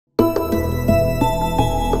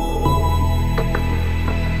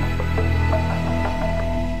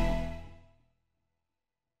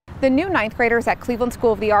The new ninth graders at Cleveland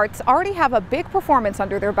School of the Arts already have a big performance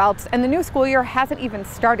under their belts, and the new school year hasn't even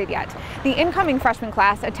started yet. The incoming freshman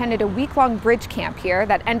class attended a week-long bridge camp here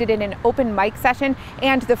that ended in an open mic session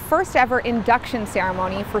and the first ever induction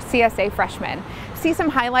ceremony for CSA freshmen. See some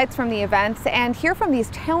highlights from the events and hear from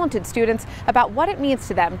these talented students about what it means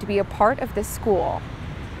to them to be a part of this school.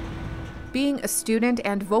 Being a student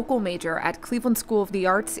and vocal major at Cleveland School of the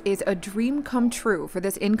Arts is a dream come true for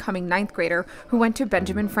this incoming ninth grader who went to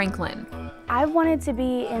Benjamin Franklin. I've wanted to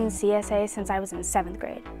be in CSA since I was in 7th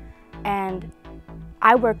grade, and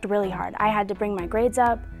I worked really hard. I had to bring my grades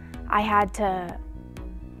up. I had to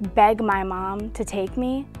beg my mom to take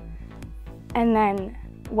me. And then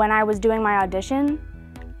when I was doing my audition,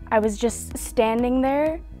 I was just standing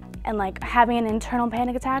there and like having an internal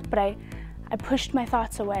panic attack, but I pushed my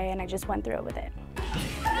thoughts away and I just went through it with it.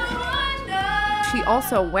 She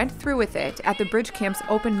also went through with it at the Bridge Camp's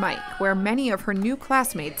open mic, where many of her new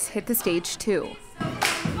classmates hit the stage too.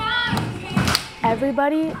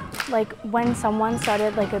 Everybody, like when someone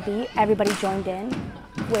started like a beat, everybody joined in,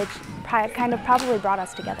 which kind of probably brought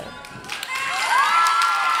us together.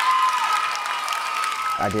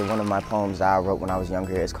 I did one of my poems that I wrote when I was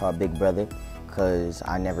younger. It's called Big Brother, because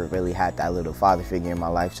I never really had that little father figure in my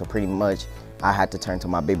life, so pretty much I had to turn to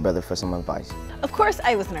my big brother for some advice. Of course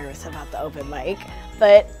I was nervous about the open mic,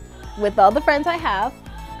 but with all the friends I have,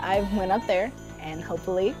 I went up there and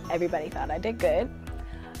hopefully everybody thought I did good.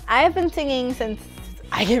 I have been singing since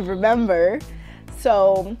I can remember,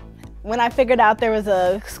 so when I figured out there was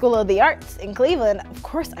a School of the Arts in Cleveland, of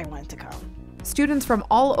course I wanted to come. Students from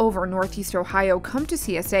all over Northeast Ohio come to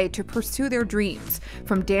CSA to pursue their dreams,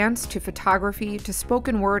 from dance to photography to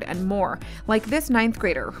spoken word and more, like this ninth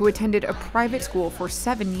grader who attended a private school for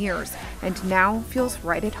 7 years and now feels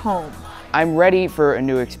right at home. I'm ready for a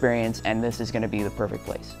new experience, and this is going to be the perfect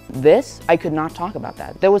place. This, I could not talk about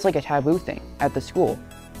that. That was like a taboo thing at the school,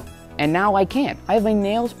 and now I can. I have my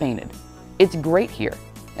nails painted. It's great here,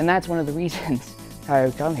 and that's one of the reasons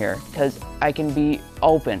I come here, because I can be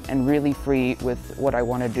open and really free with what I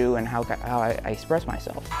want to do and how I express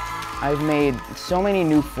myself. I've made so many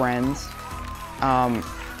new friends.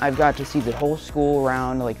 I've got to see the whole school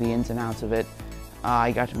around, like the ins and outs of it.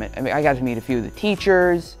 I got to meet a few of the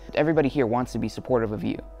teachers. Everybody here wants to be supportive of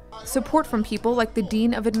you. Support from people like the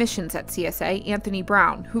Dean of Admissions at CSA, Anthony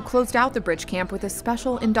Brown, who closed out the Bridge Camp with a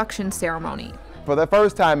special induction ceremony. For the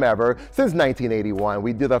first time ever, since 1981,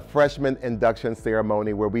 we did a freshman induction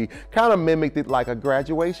ceremony where we kind of mimicked it like a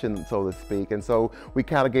graduation, so to speak. And so we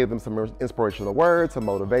kind of gave them some inspirational words, some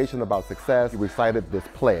motivation about success. We recited this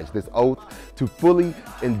pledge, this oath, to fully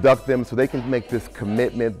induct them so they can make this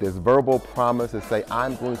commitment, this verbal promise to say,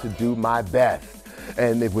 I'm going to do my best.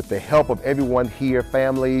 And with the help of everyone here,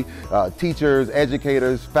 family, teachers,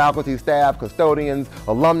 educators, faculty, staff, custodians,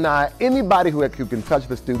 alumni, anybody who can touch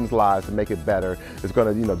the students' lives to make it better is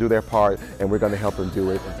going to do their part, and we're going to help them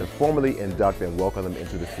do it and to formally induct and welcome them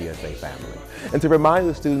into the CSA family. And to remind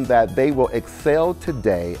the students that they will excel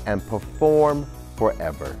today and perform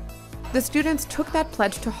forever. The students took that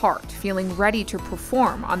pledge to heart, feeling ready to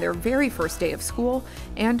perform on their very first day of school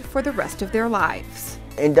and for the rest of their lives.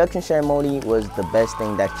 Induction ceremony was the best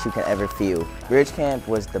thing that you can ever feel. Bridge Camp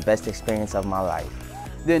was the best experience of my life.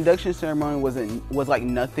 The induction ceremony was like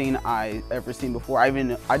nothing I ever seen before. I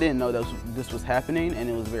didn't know this was happening, and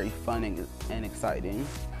it was very fun and exciting.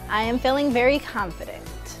 I am feeling very confident.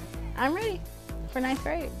 I'm ready for ninth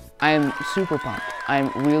grade. I am super pumped.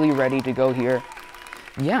 I'm really ready to go here.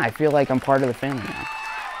 Yeah, I feel like I'm part of the family now.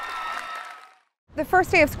 The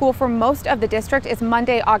first day of school for most of the district is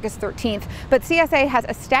Monday, August 13th, but CSA has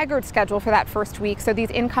a staggered schedule for that first week, so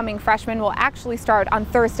these incoming freshmen will actually start on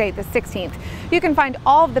Thursday, the 16th. You can find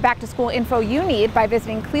all of the back-to-school info you need by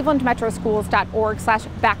visiting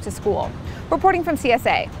clevelandmetroschools.org/backtoschool. Reporting from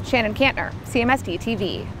CSA, Shannon Kantner, CMSD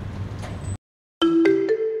TV.